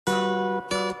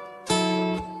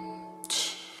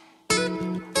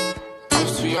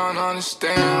you don't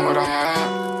understand what I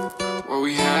had, what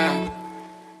we had.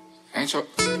 Ain't your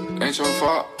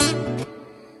fault.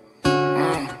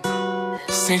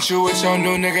 Seen you with your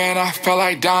new nigga and I felt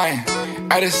like dying.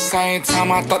 At the same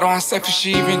time I thought to myself, is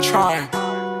she even trying?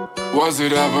 Was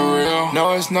it ever real?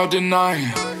 No, it's no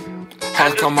denying.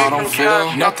 How come I don't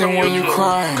feel nothing when you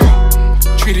crying?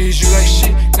 Treated you like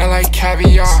shit, not like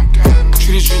caviar.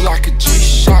 Treated you like a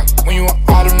G-Shock when you were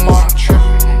Audemars.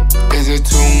 Is it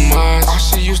too much? All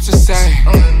she used to say,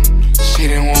 she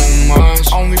didn't want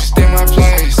much, only stay in my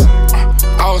place.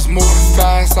 I was moving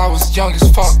fast, I was young as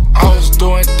fuck. I was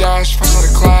doing dash, fresh out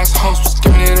of class, host was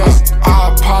giving it up.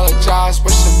 I apologize,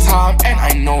 waste your time, and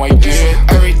I know I did.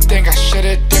 Everything I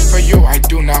should've did for you, I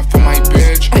do now for my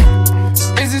bitch.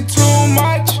 Is it too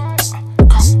much?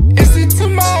 Is it too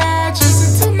much? Is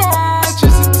it too much?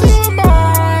 Is it too much?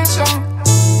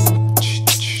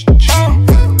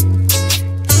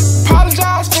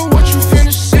 Apologize for what you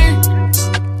finna see.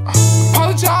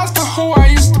 Apologize for who I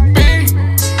used to be.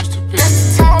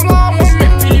 This timeline was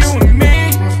meant for you and me.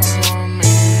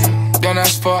 Then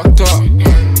that's fucked up.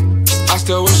 I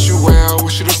still wish you well,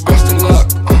 wish you the best of luck.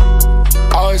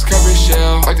 Always kept it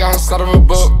shell, like outside of a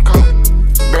book.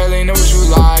 Barely know what you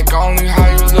like, only how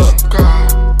you look.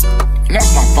 And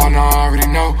that's my fault, now I already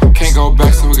know. Can't go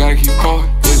back, so we gotta keep going.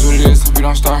 Is what it is, if we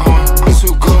don't start home. I'm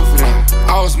too good for that.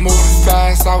 I was moving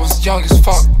fast, I was young as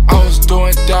fuck. I was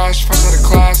doing dash, fresh out of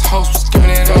class, host was giving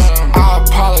it up. I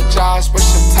apologize,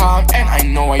 waste your time, and I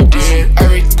know I did.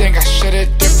 Everything I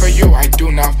should've did for you, I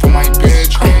do now for my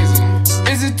bitch. Crazy.